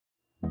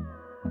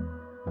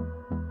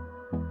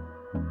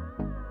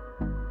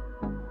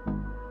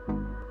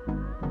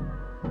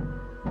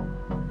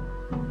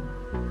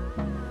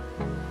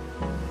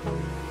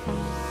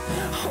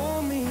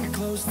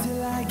close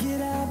till I get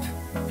up.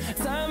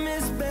 Time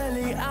is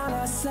barely on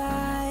our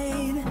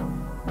side.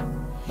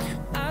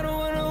 I don't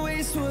wanna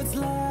waste what's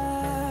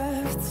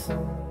left.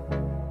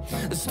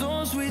 The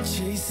storms we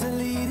chase are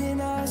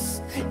leading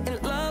us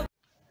in love.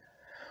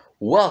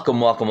 Welcome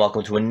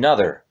to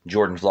another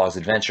Jordan Vlogs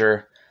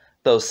adventure.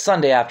 Those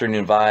Sunday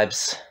afternoon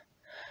vibes.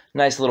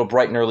 Nice little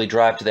bright and early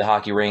drive to the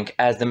hockey rink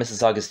as the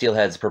Mississauga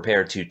Steelheads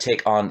prepare to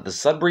take on the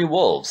Sudbury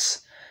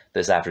Wolves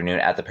this afternoon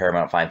at the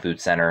Paramount Fine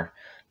Food Center,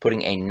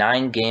 putting a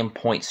 9-game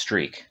point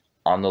streak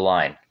on the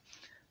line.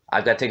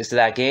 I've got tickets to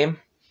that game,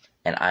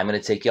 and I'm going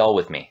to take y'all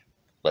with me.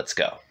 Let's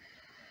go.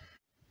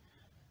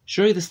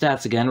 Show you the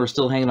stats again. We're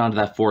still hanging on to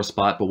that 4th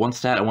spot, but one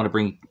stat I want to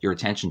bring your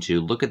attention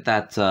to. Look at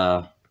that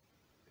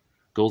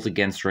goals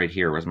against right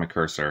here. Where's my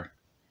cursor?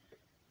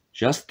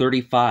 Just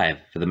 35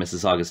 for the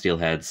Mississauga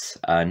Steelheads.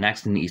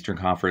 Next in the Eastern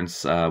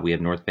Conference, we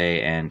have North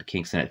Bay and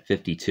Kingston at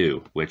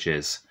 52, which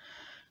is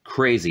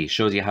crazy.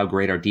 Shows you how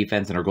great our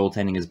defense and our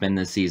goaltending has been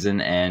this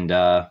season, and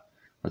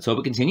let's hope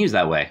it continues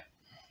that way.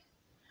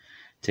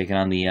 Taking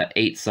on the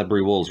 8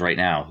 Sudbury Wolves right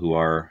now, who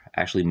are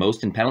actually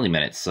most in penalty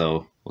minutes,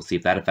 so we'll see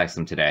if that affects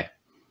them today.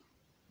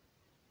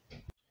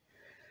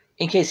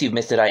 In case you've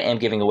missed it, I am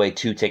giving away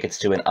 2 tickets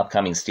to an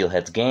upcoming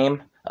Steelheads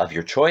game of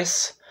your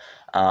choice.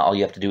 All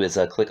you have to do is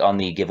click on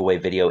the giveaway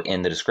video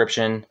in the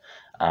description,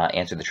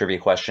 answer the trivia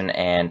question,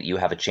 and you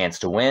have a chance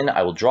to win.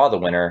 I will draw the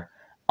winner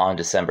on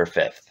December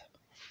 5th.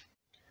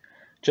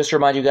 Just to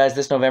remind you guys,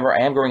 this November I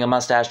am growing a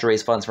mustache to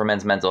raise funds for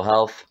men's mental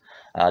health.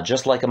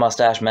 Just like a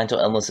mustache, mental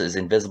illness is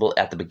invisible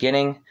at the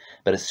beginning,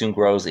 but it soon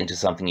grows into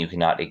something you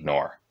cannot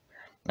ignore.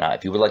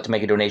 If you would like to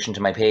make a donation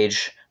to my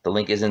page, the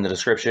link is in the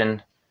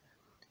description,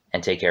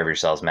 and take care of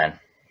yourselves, men.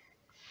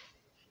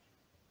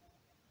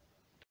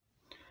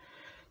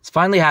 It's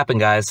finally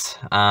happened, guys.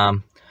 I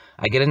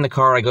get in the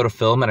car, I go to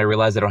film, and I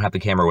realize I don't have the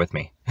camera with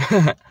me.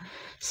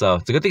 So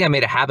it's a good thing I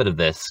made a habit of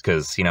this,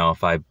 because, you know,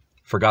 if I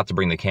forgot to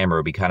bring the camera, it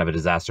would be kind of a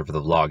disaster for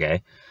the vlog, eh?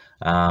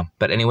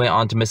 But anyway,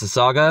 on to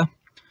Mississauga.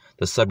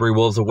 The Sudbury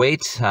Wolves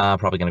await.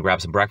 Probably going to grab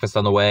some breakfast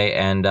on the way,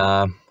 and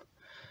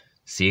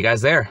see you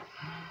guys there.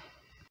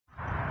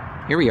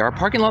 Here we are.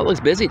 Parking lot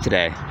looks busy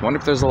today. I wonder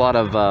if there's a lot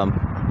of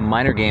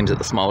minor games at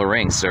the smaller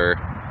rinks, or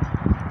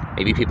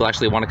maybe people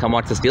actually want to come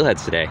watch the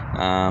Steelheads today.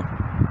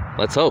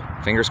 Let's hope.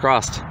 Fingers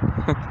crossed.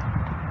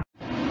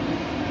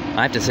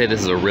 I have to say, this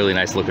is a really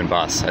nice looking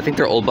bus. I think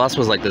their old bus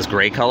was like this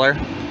gray color,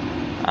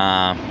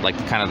 like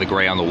kind of the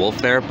gray on the Wolf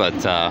there, but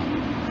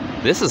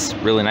this is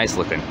really nice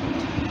looking.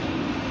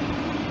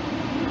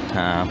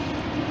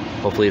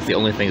 Hopefully it's the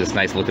only thing that's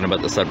nice looking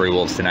about the Sudbury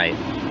Wolves tonight.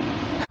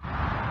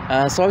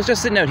 So I was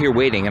just sitting out here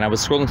waiting, and I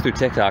was scrolling through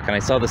TikTok, and I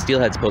saw the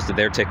Steelheads posted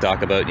their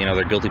TikTok about, you know,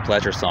 their guilty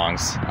pleasure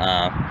songs.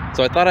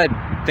 So I thought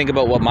I'd think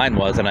about what mine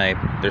was, and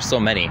there's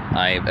so many.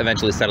 I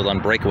eventually settled on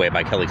Breakaway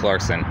by Kelly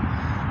Clarkson.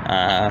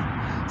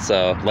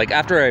 So like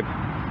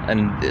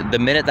the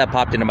minute that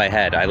popped into my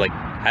head, I like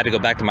had to go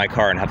back to my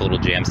car and have a little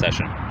jam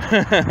session.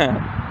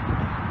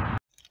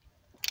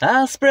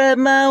 I'll spread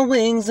my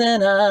wings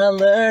and I'll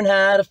learn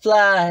how to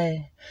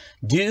fly.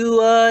 Do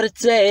what it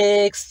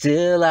takes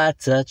till I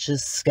touch the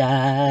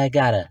sky.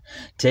 Gotta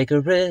take a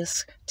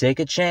risk, take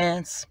a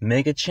chance,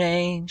 make a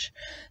change,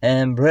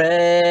 and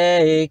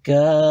break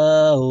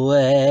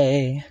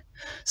away.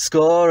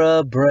 Score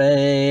a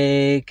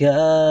breakaway.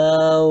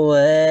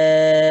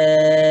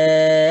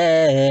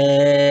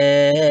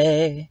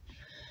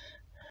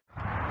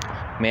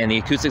 Man, the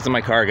acoustics in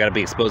my car gotta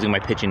be exposing my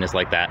pitchiness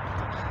like that.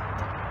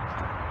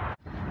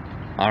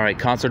 All right,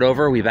 concert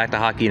over. We'll be back to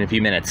hockey in a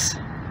few minutes.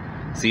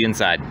 See you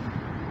inside.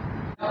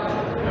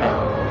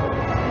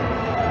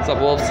 What's up,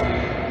 Wolves?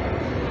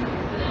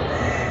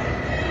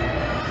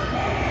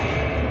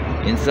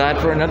 Inside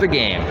for another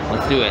game.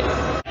 Let's do it.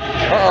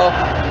 Uh-oh.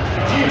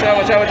 Watch out,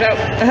 watch out, watch out.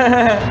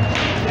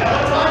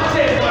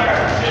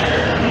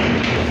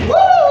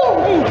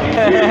 Woo!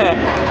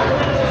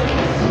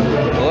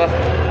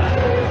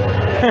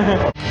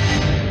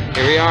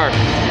 Here we are.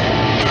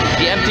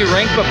 The empty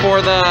rink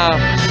before the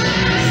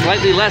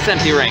slightly less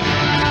empty rink.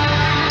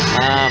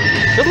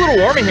 Feels a little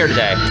warm in here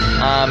today.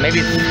 Maybe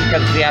it's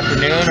because it's the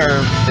afternoon,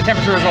 or the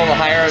temperature is a little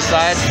higher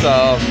outside,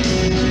 so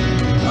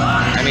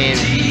I mean,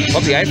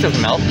 hope the ice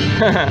doesn't melt.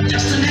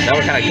 That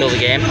would kind of kill the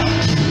game.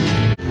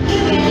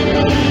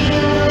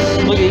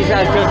 Look at these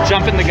guys just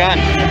jumping the gun.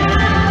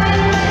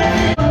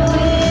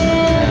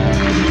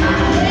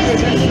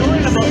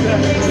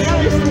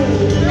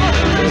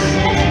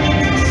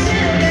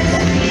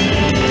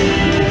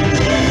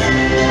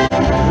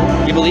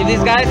 You believe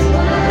these guys?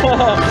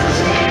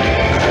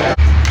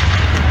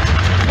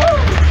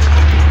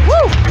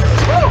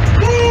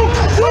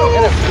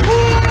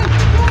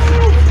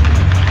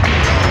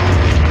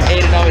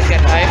 Aiden always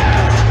getting hype.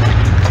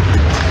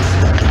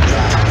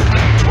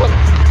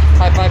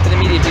 High five for the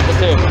media people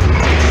too.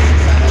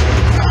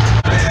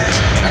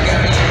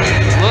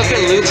 Look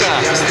at Luca.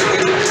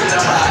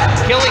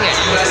 Killing it.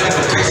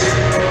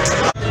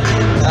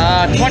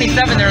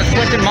 27 there is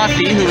Quinton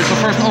Musty, who was the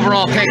first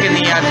overall pick in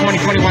the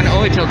 2021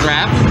 OHL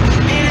draft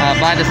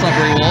by the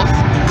Sudbury Wolves.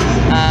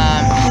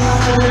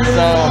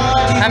 So,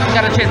 haven't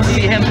got a chance to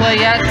see him play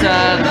yet. This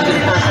will be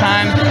the first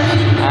time.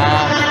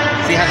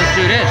 See how this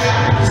dude is.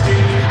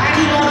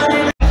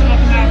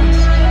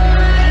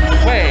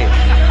 Wait,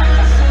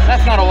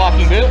 that's not a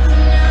walking boot.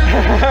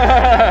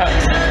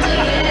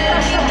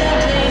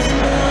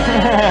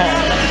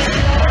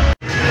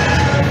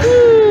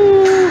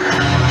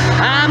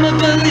 I'm a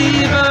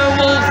believer,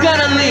 Wolves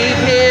gonna leave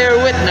here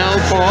with no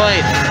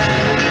points.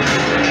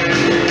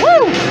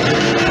 Woo!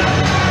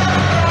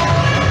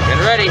 Get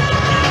ready.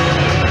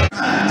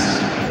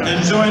 And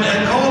join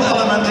École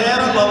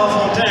Élémentaire La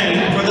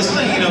Fontaine for the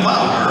singing of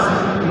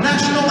our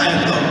national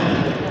anthem.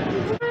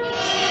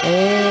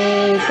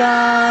 Et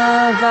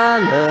ta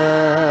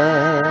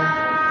valeur,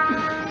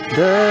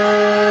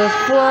 deux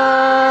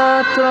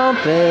fois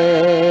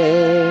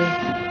trompée,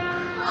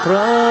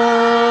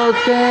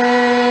 protégera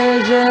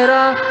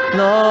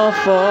nos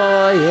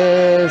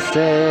foyers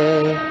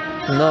et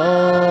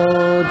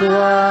nos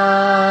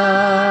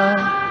doigts.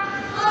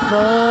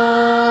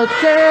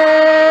 Protégera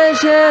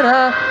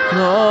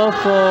nos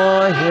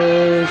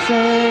foyers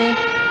et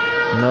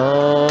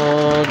nos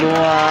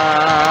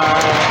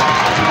doigts.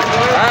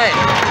 All right,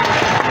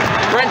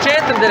 French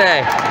anthem today.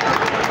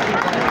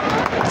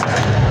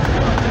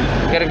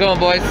 Get it going,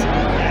 boys.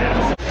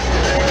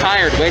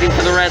 Tired, waiting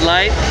for the red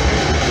light.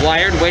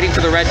 Wired, waiting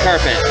for the red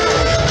carpet.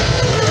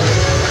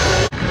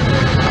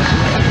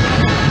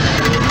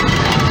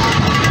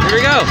 Here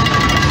we go.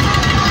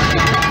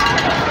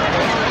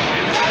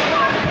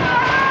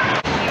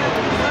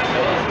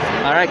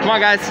 All right, come on,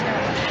 guys.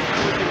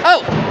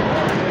 Oh!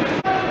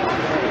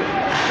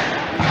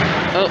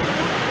 Oh,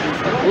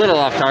 a little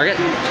off target.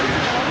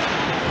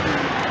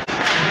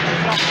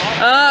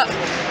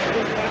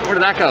 Where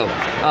did that go?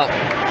 Oh,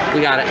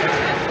 we got it.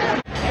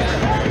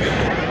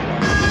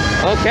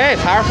 Okay,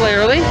 power play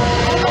early.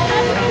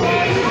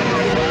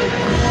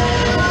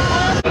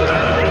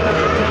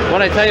 What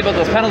did I tell you about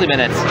those penalty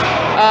minutes?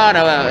 Oh,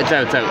 no, it's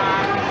out, it's out.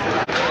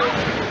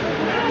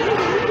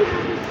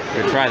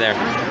 Good try there.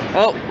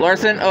 Oh,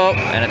 Larson, oh,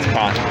 and it's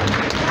caught.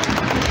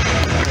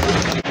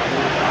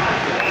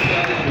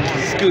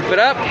 Scoop it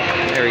up.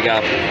 There we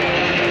go.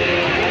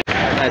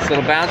 Nice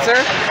little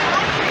bouncer.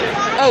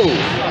 Oh!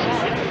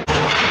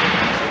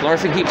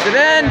 Larson keeps it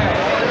in.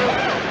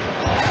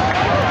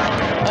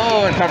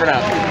 Oh, and covered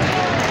up.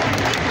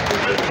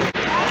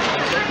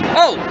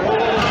 Oh!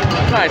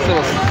 Nice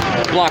little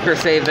blocker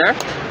save there.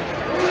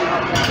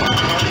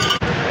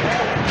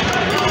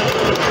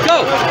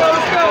 Go!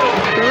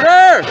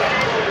 Shooter!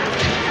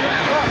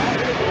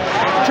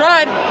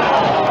 Tried!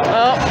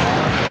 Oh.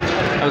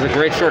 That was a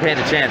great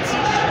short-handed chance.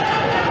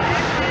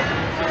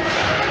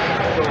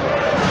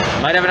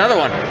 Might have another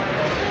one.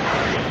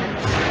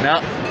 No.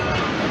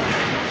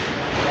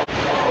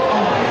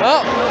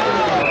 Oh!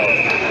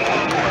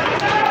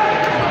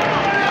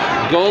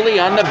 Goalie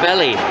on the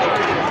belly.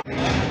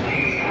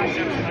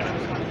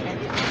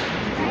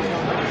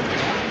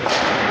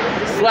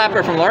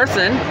 Slapper from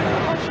Larson.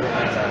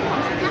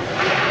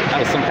 That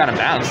was some kind of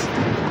bounce.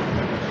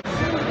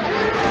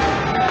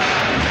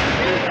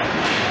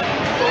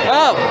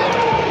 Oh!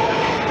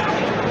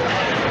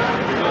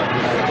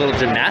 A little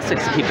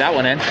gymnastics to keep that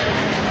one in.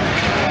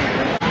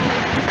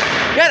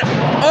 Get it!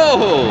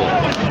 Oh!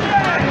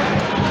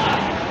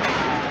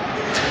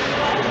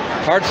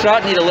 Hard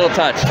shot, need a little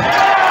touch.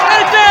 And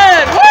it's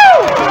in! Woo!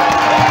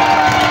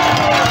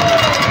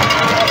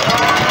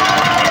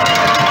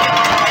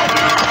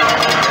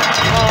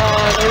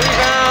 Oh, the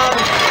rebound.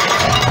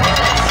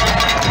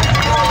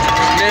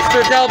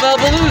 Mr. Del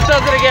Belbaluz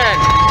does it again.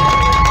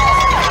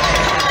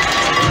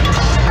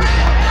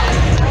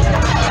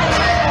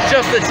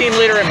 Just the team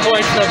leader in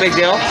points, no big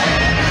deal.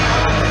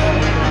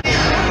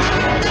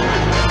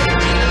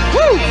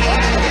 Woo!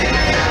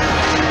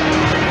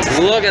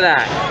 Look at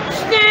that.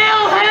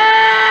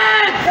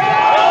 Steelheads!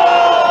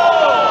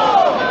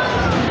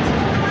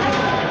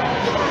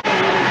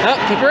 Oh,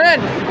 keep her in.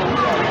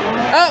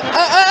 Oh,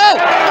 oh, oh, oh!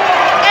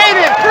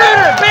 Aiden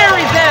Bruder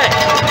buries it!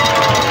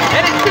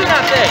 And it's 2-0.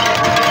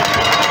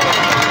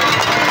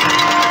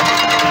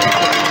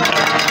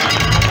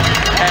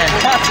 And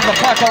tosses the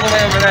puck all the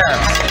way over there.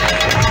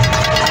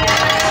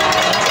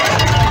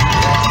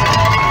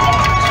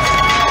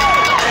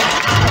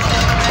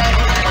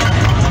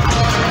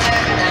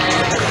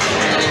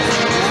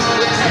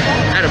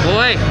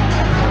 Attaboy.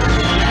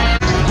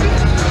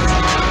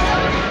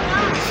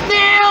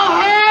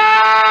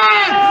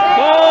 Steelheads!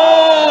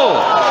 Oh!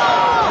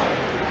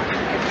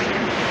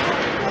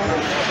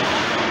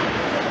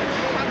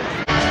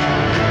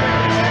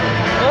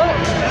 Oh!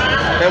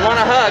 They want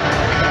a hug.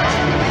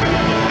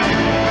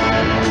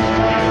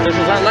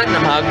 Officials aren't letting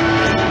them hug.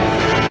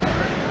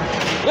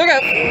 Look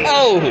at,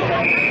 oh!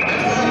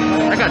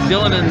 I got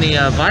Dylan in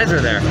the visor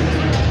there.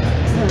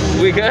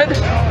 We good?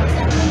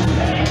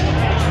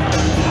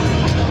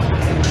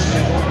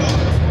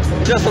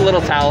 Just a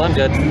little towel, I'm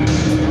good.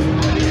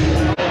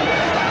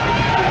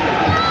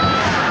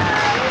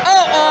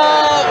 Oh,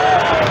 oh!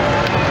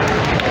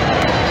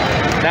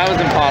 That was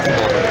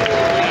impossible.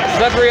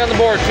 Sudbury on the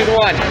board,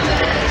 2-1.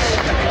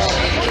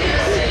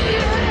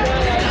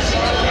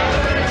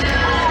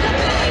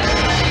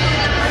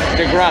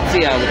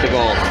 DeGrazia with the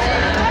goal.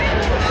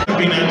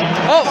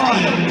 Oh!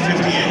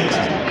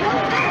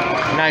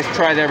 Nice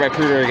try there by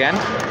Pruder again.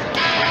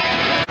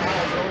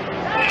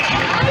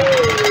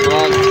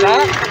 Long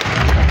stop.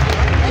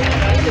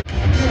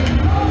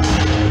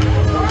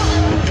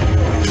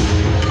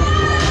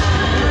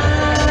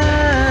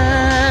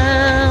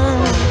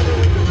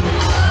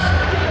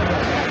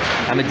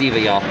 I'm a diva,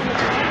 y'all.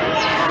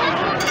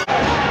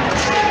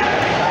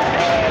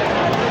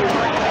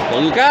 Go,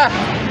 Luca.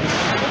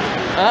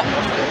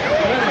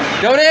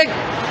 Go, Dig.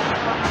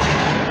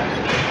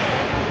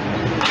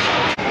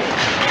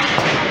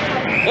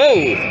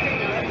 Oh.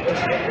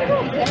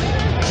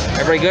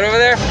 Everybody good over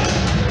there?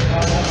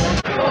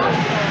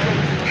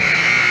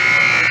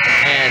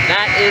 And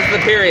that is the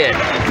period.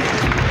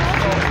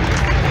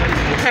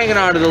 Hanging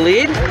on to the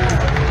lead.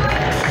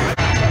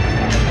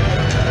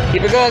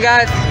 Keep it going,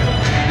 guys.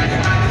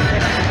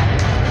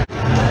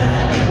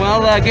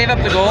 Well, gave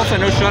up the goal, so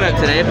no shutout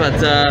today, but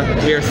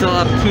we are still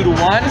up 2-1.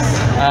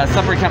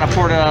 Sudbury kind of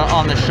poured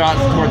on the shots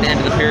toward the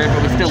end of the period,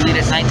 but we still lead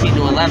at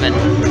 19-11.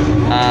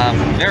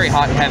 Very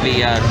hot and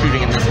heavy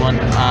shooting in this one.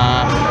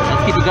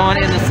 Let's keep it going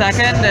in the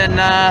second and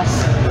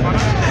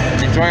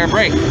enjoy our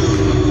break.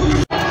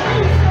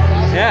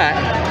 Yeah,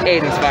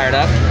 Aiden's fired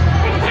up.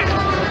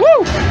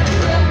 Woo!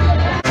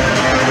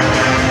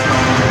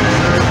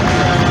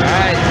 All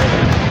right,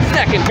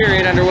 second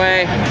period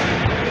underway.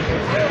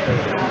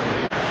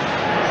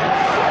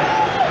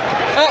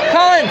 Oh,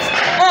 Collins!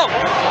 Oh!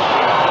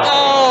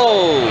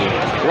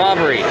 Oh!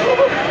 Robbery.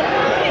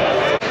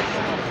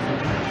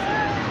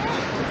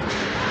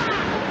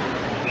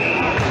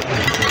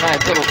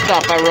 Nice little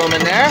stop by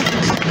Roman there.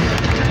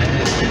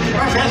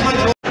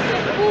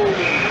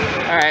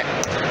 Alright.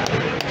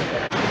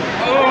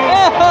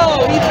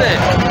 Oh! Ethan!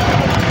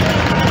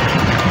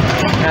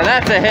 Now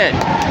that's a hit.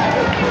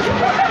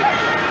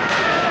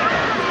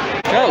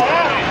 Go!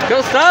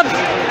 Go, Stubbs!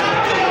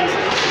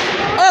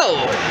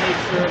 Oh!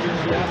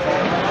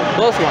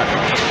 Close one.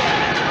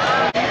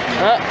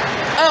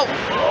 Oh!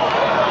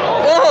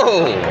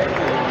 Whoa!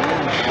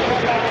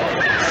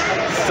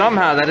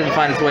 Somehow that didn't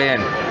find its way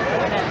in.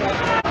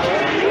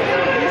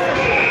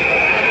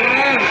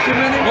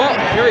 Oh,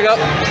 here we go.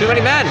 Too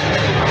many men.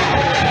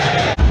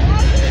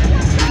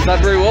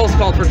 Sudbury Wolves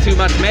called for too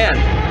much man.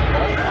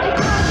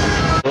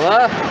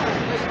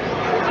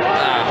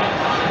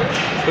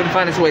 Couldn't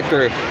find its way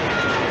through.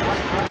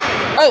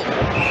 Oh!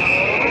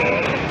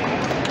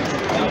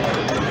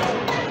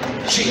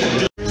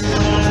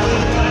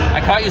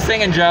 I caught you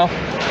singing, Joe.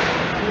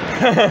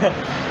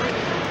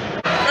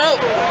 Oh!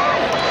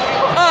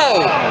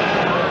 Oh!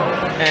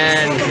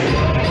 And...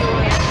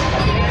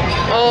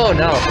 oh,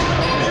 no.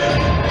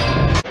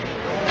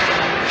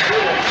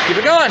 Keep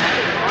it going.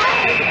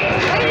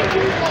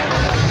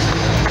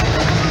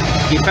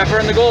 Keep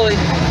peppering the goalie.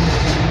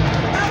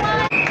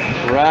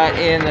 Right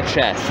in the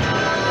chest.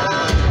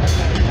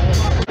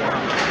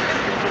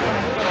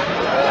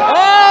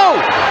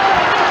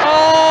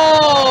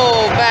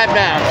 Bad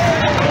bounce.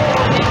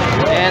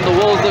 And the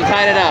Wolves have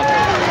tied it up.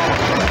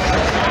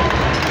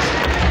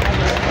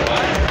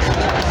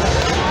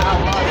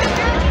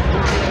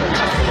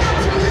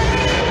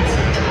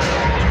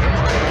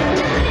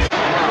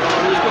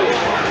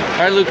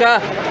 All right, Luca.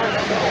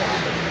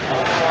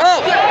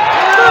 Oh!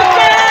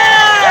 Luca!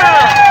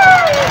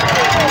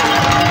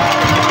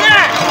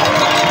 Yeah!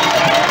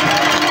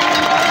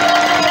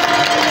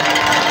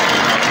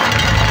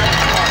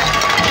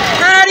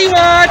 Ready,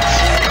 watch!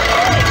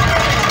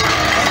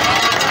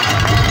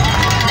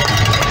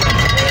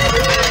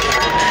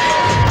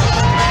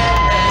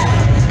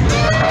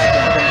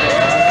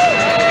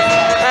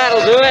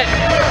 Do it.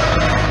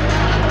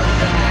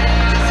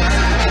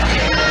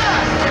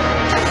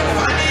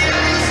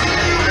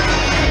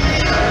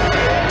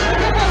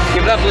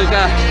 Give it up,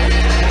 Luca.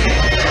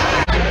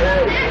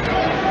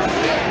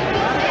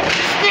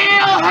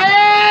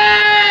 Steelheads!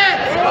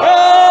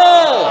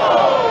 Oh!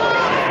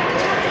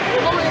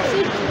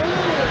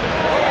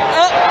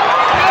 Oh!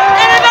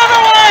 And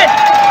another one!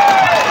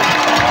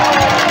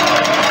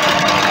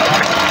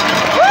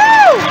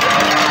 Woo!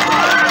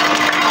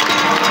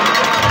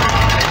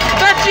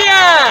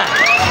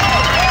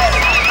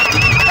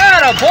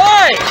 Atta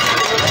boy!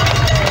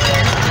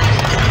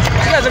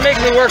 You guys are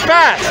making me work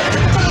fast.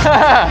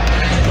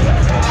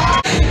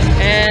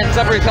 And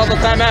Sudbury called the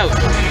timeout.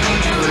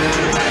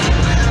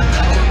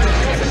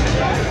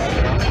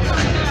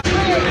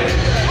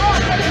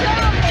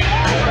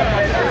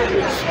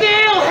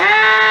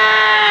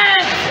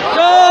 Steelheads!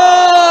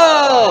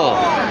 Goal!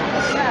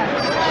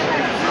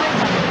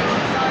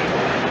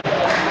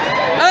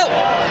 Oh!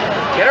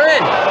 Get her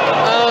in.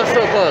 Oh,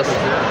 so close.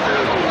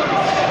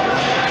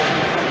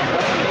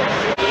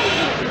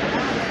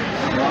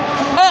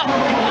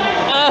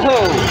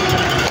 Oh!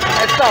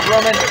 Nice stop,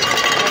 Roman.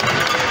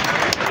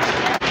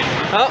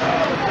 Oh.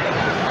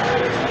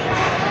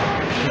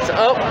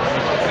 Oh.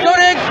 Go,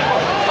 Nick!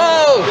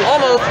 Oh,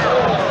 almost.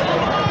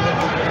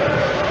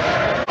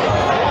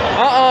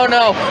 Uh-oh,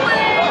 no.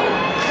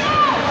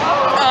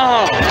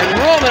 Oh, and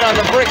Roman on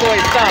the breakaway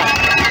stop.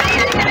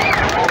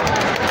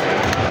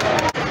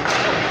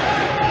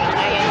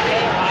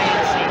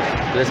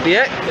 this be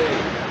it?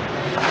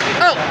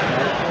 Oh!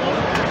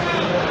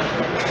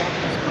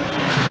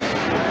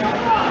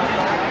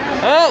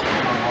 Oh!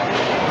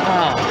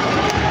 Oh,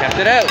 kept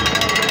it out.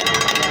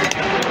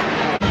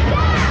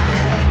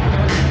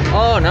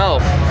 Oh no.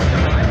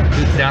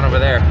 Dude's down over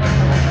there.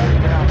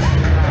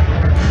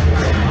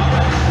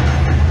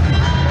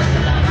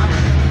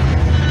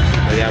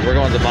 Oh, yeah, we're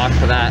going to the box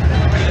for that.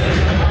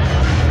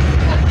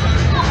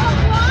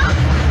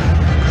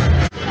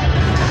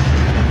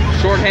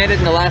 Short-handed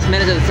in the last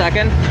minute of the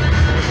second.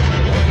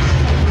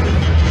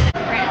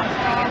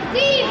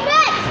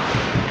 Defense!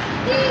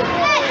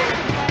 Defense!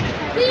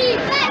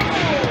 Defense!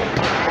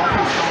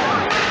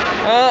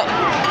 Oh,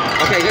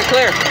 okay, good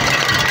clear. 10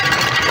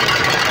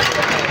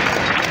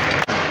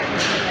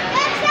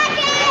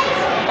 seconds!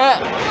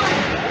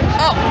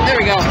 Oh, there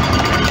we go.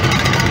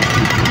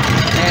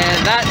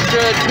 And that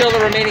should kill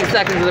the remaining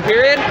seconds of the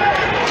period.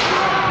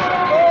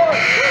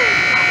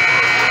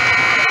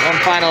 One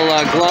final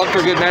glove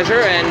for good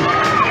measure, and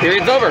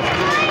period's over.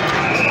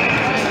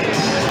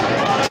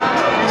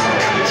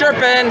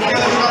 Chirpin'.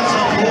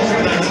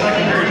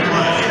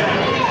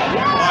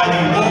 By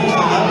the Wolves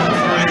 11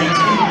 for a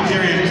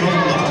two-period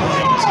total of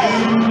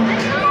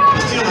 22.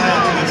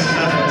 Steelheads with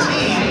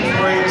 17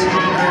 for a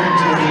two-period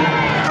total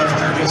of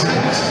 36.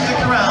 Stick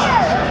around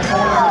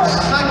for our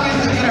second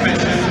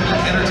intermission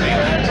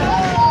entertainment.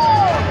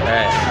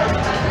 Alright.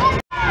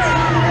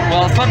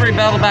 Well, Sudbury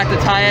battled back to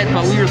tie it,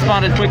 but we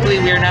responded quickly.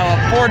 We are now up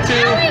 4-2.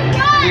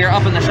 We are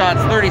up in the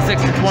shots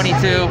 36 to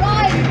 22.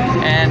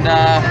 And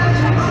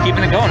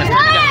keeping it going. It's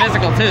starting to get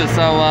physical too.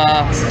 So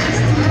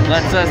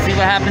let's see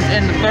what happens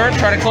in the third.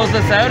 Try to close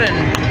this out and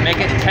make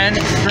it 10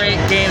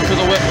 straight games with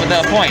a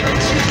point.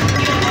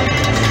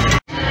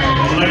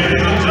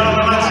 Ladies and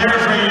gentlemen, let's hear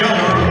it for your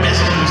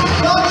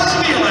Mississauga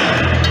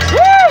Steelheads.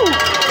 Woo!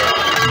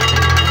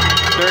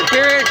 Third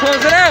period,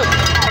 close it out.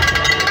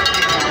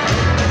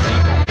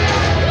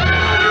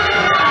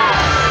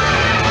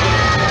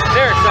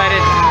 They're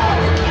excited.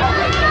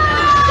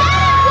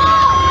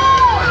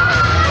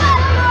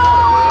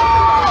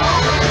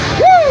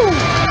 Woo!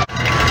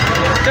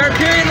 Third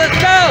period, let's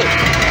go!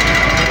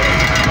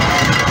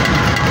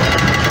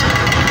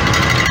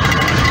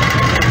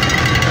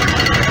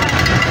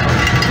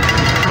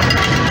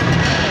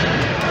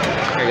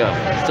 There you go.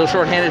 Still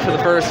short-handed for the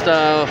first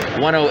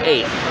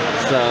 108.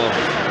 So.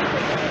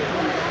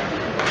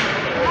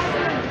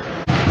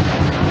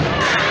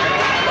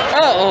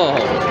 Oh!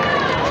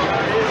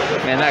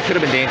 Man, that could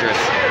have been dangerous.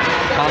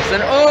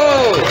 Thompson.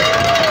 Oh!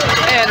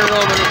 And a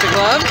Roman with the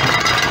glove.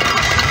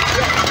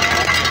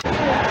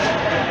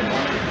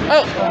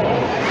 Oh!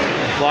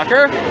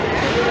 Blocker.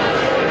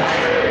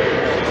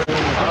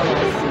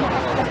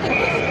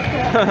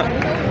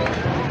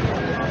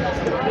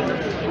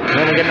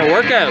 Roman getting a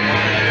workout.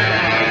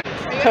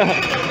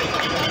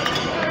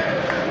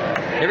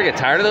 You ever get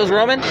tired of those,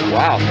 Roman?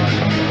 Wow.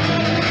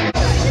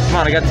 Come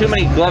on, I got too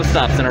many glove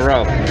stops in a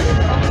row.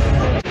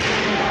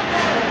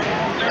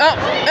 Oh!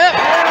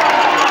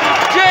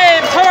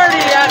 James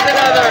Hardy has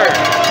another!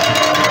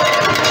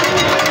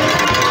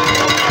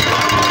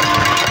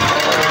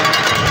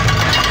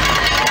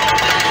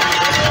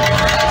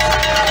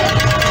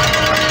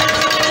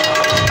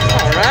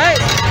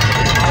 Alright.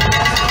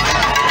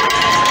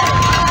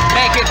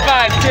 Make it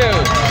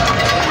 5-2.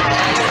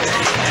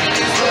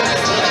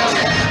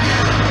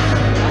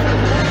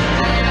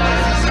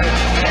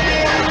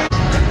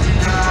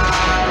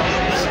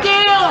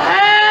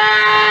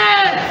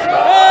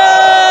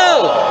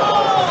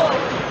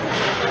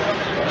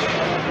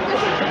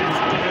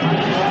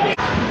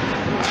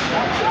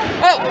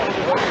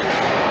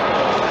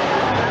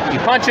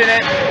 Punching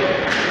it.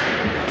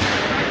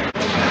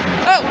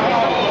 Oh!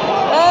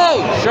 Oh!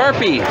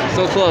 Sharpie.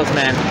 So close,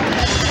 man.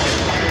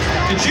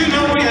 Did you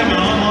know we have an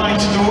online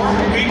store?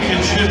 We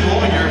can ship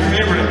all your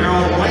favorite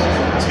apparel right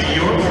to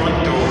your front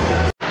door.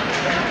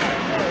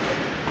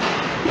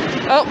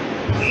 Oh!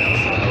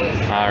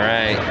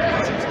 Alright.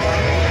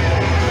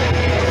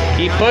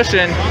 Keep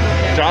pushing.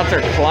 Drops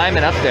are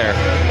climbing up there.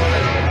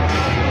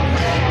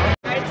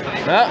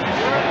 Oh!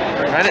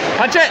 Run it.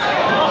 Punch it!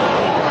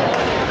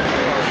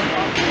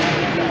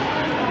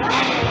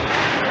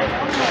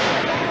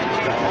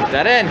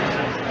 That in.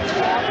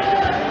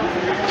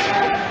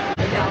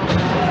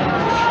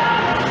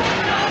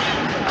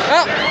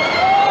 Oh!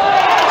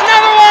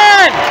 Another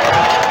one!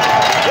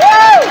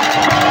 Woo!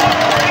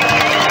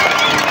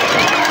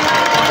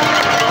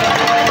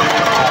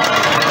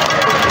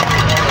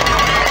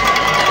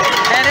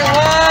 And it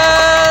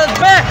was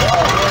back!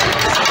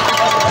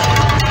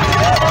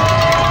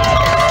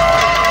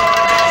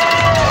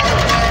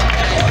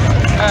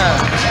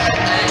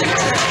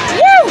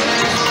 Woo!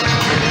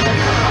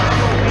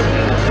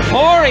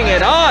 Pouring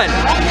it on.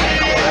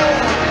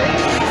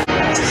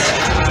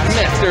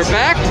 Mr.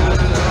 Back.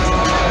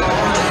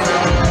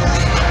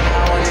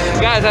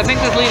 Guys, I think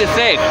this lead is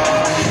safe.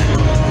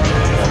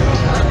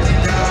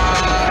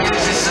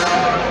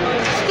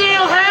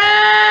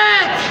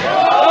 Steelheads!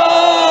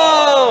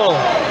 Oh!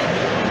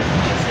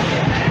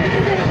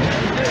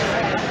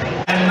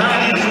 And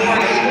 94.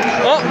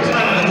 Oh!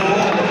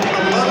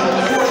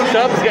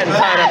 Stubbs getting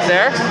tied up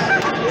there.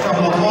 From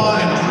LaVaugh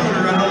and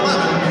Kruger at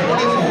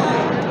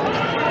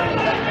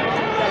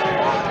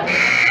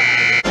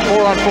 11:24.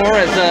 4 on 4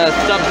 as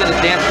Stubbs and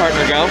his dance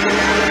partner go.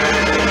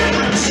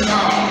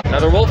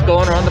 Another Wolf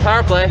going around the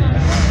power play.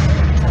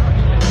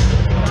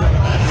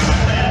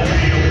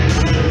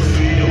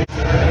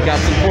 Got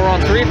some 4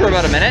 on 3 for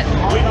about a minute.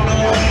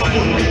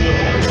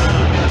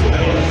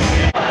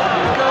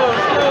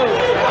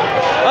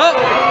 Oh,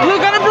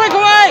 Luke on a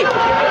breakaway!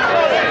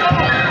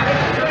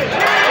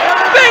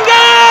 Bingo!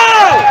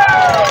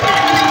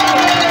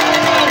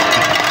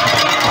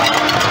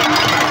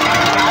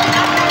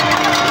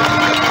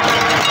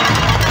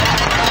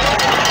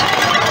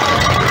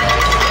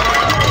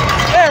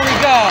 There we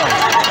go.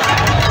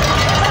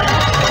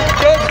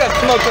 Joe's got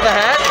smoke to the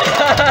hat.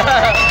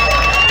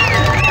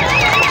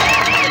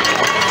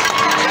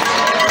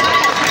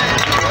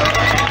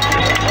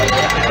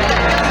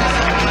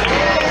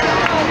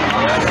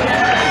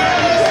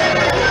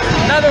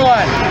 Another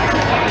one.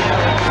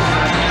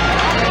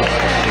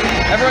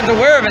 Everyone's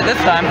aware of it this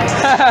time.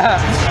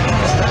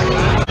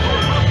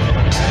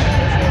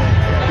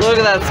 Look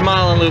at that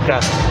smile on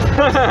Luca.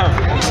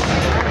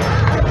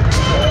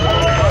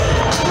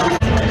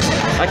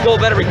 That goal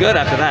better be good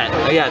after that.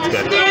 Oh yeah, it's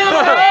good.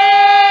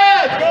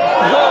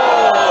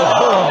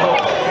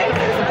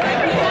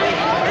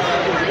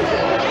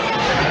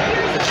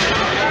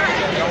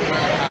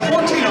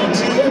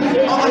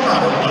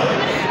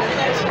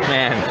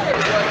 Man.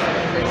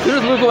 As soon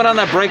as Luca went on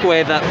that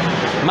breakaway,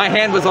 my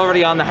hand was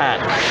already on the hat.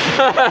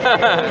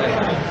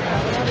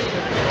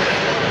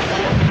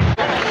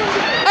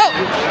 Oh!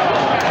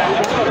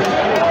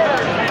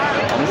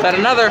 Almost had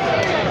another.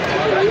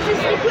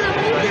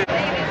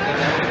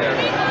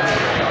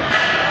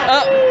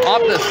 Oh,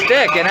 off the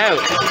stick and out.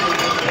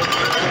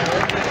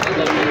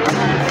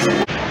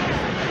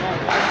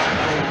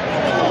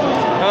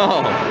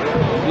 Oh,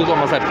 Luca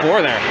almost had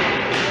 4 there.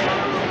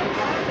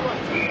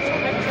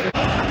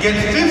 Get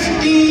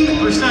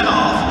 15%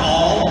 off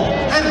all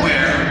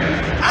headwear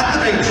at the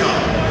bake shop.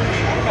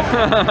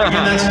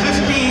 Again, that's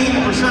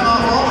 15%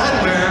 off all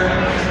headwear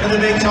at the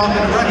bake shop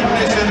in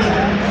recognition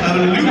of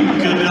Luke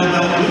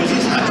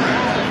Belluzzi's hat trick.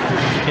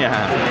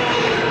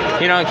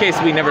 Yeah. You know, in case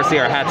we never see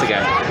our hats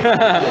again.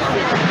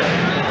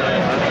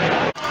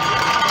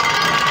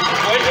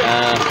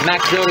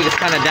 Max Jody just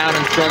kind of down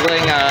and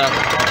struggling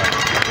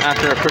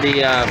after a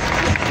pretty,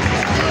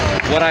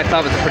 what I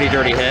thought was a pretty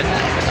dirty hit.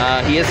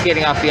 He is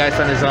skating off the ice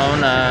on his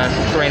own.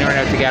 Trainer ran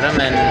out to get him,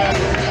 and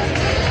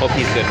hope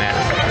he's good, man.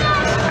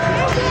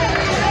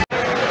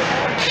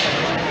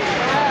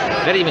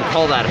 They didn't even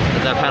call that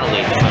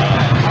penalty.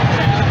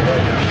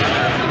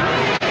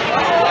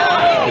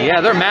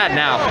 Yeah, they're mad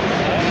now.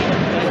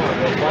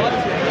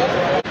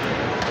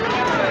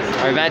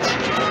 All right, Vetch.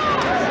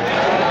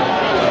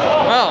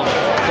 Oh,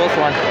 close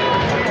one.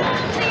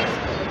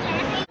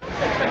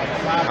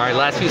 All right,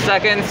 last few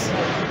seconds.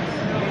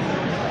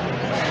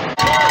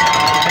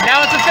 And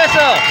now it's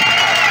official.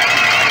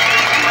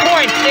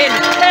 Points in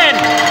 10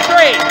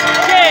 straight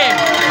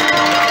games.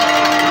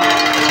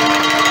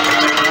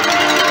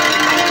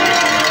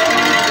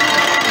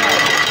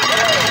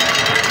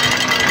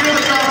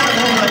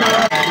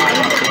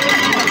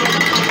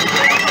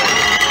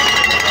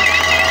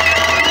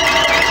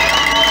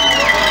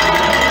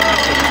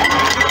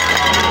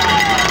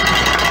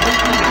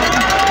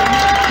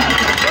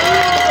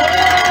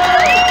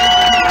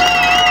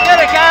 Get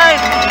it,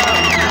 guys.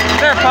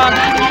 They're pumped.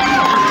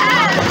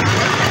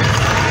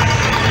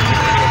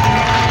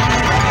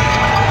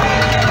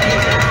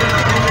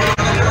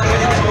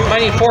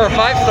 Might need 4 or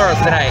 5 stars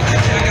tonight.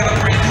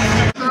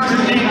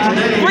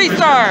 3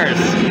 stars.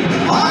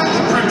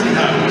 Live printing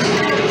house.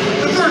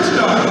 The 3rd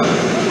star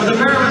with a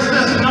pair of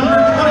assists, number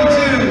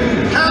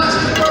 22,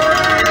 Casper.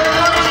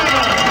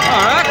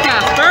 All right,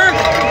 Casper.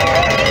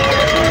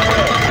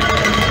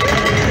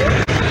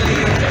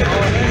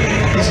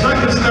 The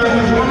 2nd star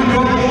with 1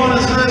 goal, 1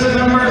 assist,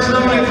 number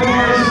 74,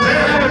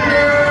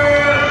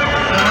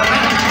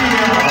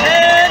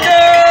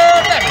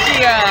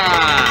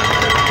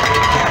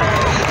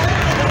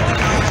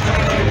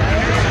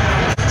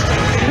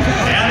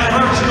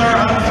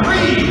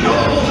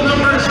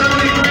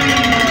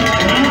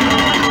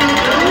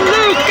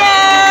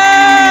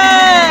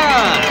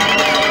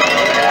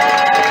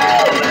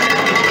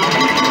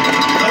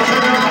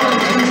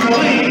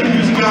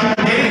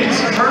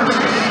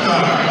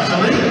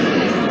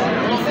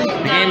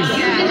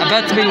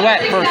 about to be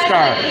wet, 1st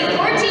star.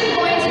 14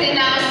 points in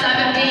now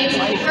 7 games.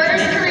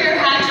 First career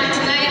hat trick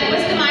tonight.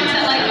 What's the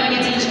mindset like going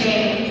into each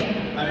game?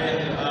 I mean,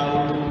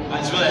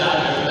 it's really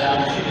happy to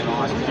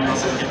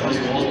get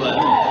those goals, but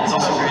it's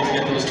also great to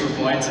get those 2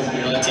 points and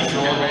really team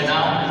feeling right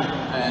now,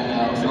 and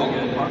we're feeling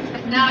good.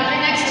 Now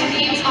your next 2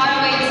 games are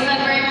away to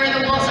Sudbury, where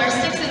the Wolves are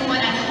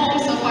 6-1 at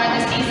home so far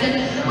this season.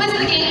 What's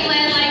the game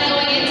plan like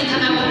going in to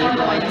come out with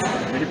 4 points?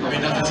 I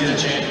mean, nothing's gonna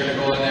change. We're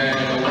gonna go in there and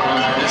go work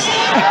on this.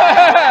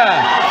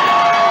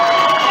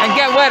 And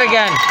get wet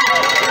again.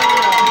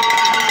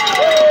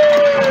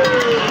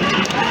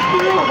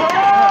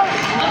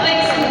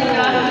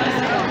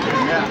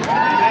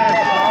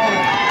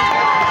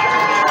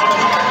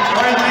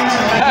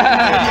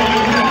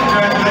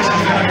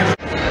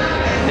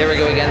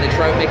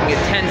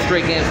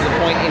 straight games to the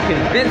point in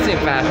convincing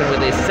fashion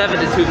with a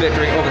 7-2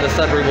 victory over the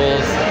Sudbury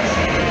Wolves.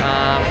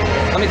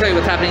 Let me tell you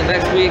what's happening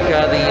next week.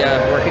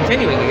 We're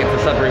continuing against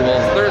the Sudbury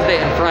Wolves Thursday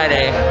and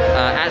Friday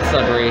at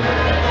Sudbury.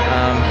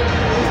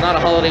 It's not a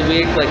holiday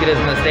week like it is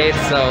in the States,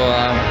 so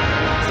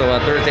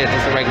Thursday is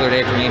just a regular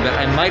day for me. But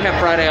I might have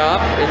Friday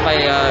off. If I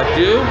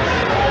do,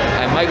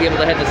 I might be able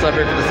to head to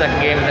Sudbury for the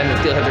second game, and then the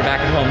Steelheads are back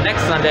at home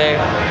next Sunday,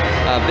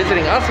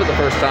 visiting us for the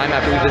first time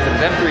after we visited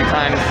them 3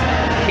 times.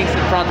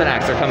 Kingston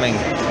Frontenacs are coming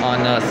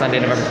on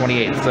Sunday, November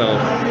 28th. So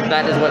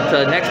that is what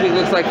next week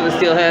looks like for the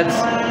Steelheads.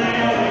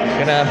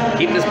 Gonna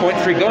keep this point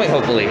streak going,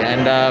 hopefully,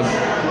 and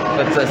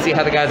let's see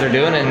how the guys are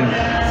doing and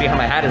see how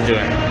my hat is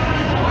doing.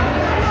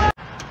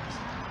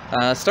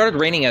 Started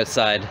raining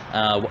outside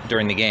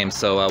during the game,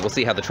 so we'll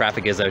see how the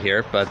traffic is out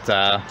here, but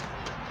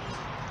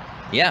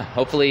yeah,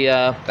 hopefully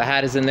the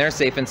hat is in there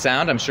safe and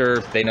sound. I'm sure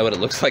they know what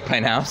it looks like by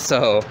now,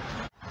 so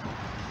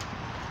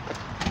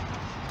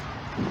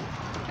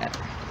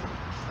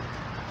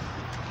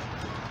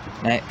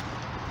night.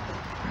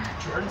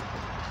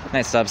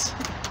 Nice subs.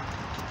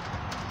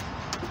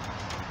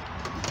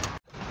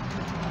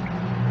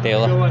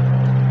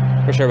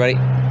 Dayola. For sure, buddy.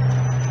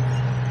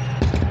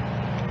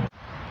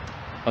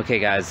 Okay,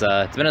 guys,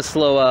 it's been a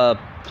slow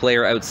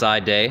player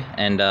outside day,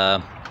 and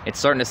it's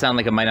starting to sound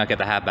like I might not get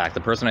the hat back.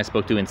 The person I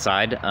spoke to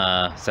inside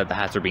said the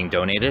hats are being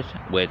donated,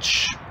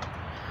 which,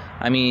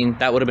 I mean,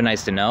 that would have been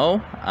nice to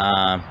know.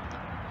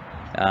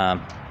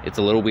 It's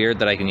a little weird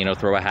that I can, you know,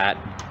 throw a hat,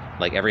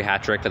 like every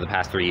hat trick for the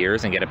past 3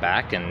 years and get it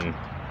back,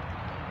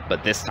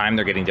 but this time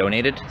they're getting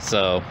donated,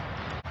 so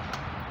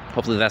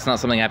hopefully that's not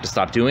something I have to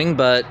stop doing,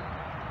 but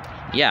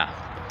yeah.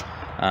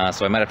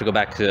 So I might have to go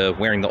back to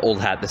wearing the old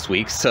hat this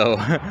week, so,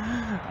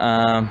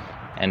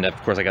 and of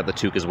course I got the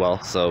toque as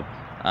well, so,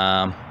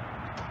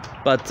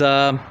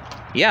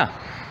 yeah.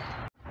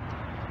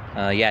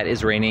 Yeah, it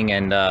is raining,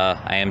 and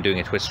I am doing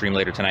a Twitch stream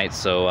later tonight,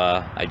 so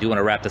I do want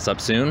to wrap this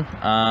up soon.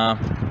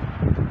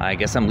 I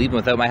guess I'm leaving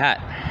without my hat.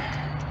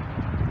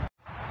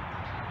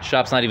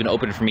 Shop's not even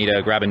open for me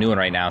to grab a new one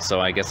right now, so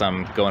I guess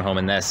I'm going home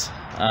in this.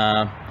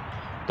 Yeah,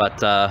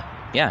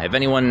 if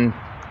anyone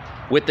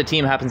with the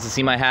team happens to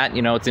see my hat,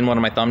 you know, it's in one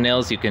of my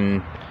thumbnails, you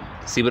can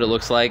see what it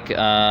looks like.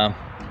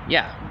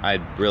 Yeah,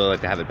 I'd really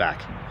like to have it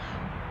back.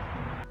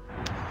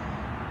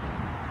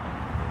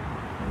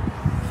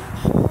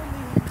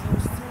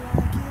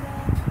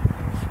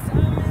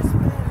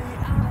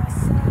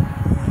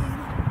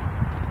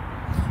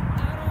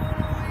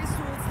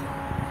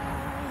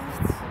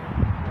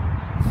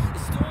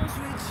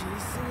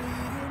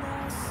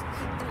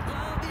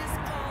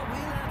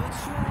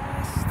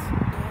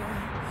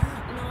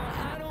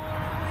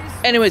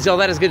 Anyways, y'all,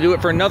 that is going to do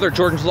it for another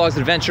Jordan's Vlogs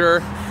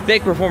adventure.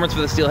 Big performance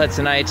for the Steelheads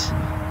tonight.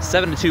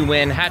 7-2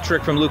 win. Hat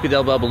trick from Luca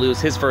Del Belbaluz,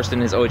 his first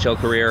in his OHL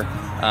career.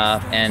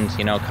 And,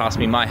 you know, cost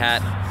me my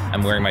hat.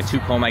 I'm wearing my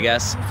toque home, I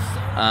guess.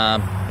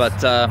 I'm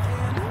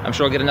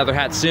sure I'll get another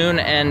hat soon.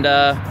 And,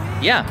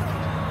 yeah.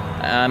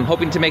 I'm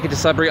hoping to make it to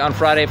Sudbury on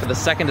Friday for the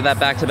second of that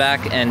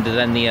back-to-back. And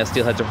then the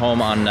Steelheads are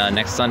home on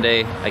next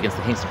Sunday against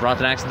the Kingston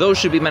Frontenacs. Those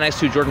should be my next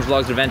 2 Jordan's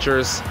Vlogs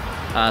adventures.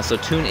 So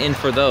tune in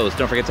for those.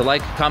 Don't forget to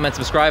like, comment,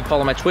 subscribe,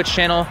 follow my Twitch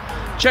channel.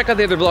 Check out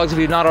the other vlogs if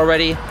you've not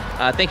already.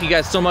 Thank you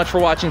guys so much for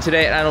watching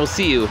today, and I will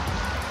see you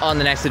on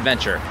the next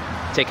adventure.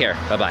 Take care.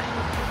 Bye-bye.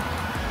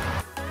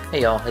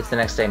 Hey, y'all. It's the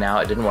next day now.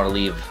 I didn't want to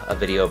leave a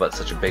video about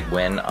such a big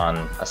win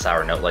on a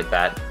sour note like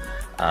that.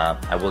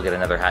 I will get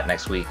another hat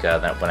next week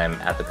when I'm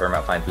at the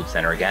Paramount Fine Food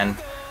Center again.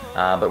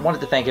 But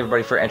wanted to thank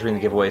everybody for entering the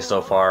giveaway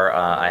so far.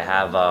 I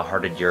have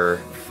hearted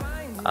your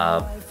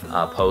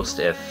post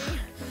if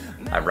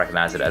I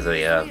recognize it as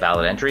a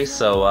valid entry,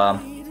 so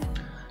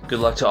good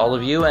luck to all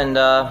of you, and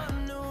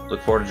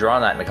look forward to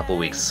drawing that in a couple of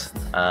weeks.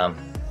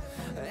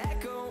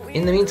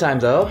 In the meantime,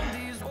 though,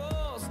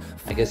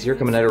 I guess you're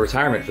coming out of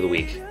retirement for the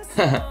week.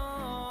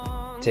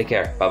 Take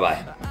care.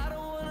 Bye-bye.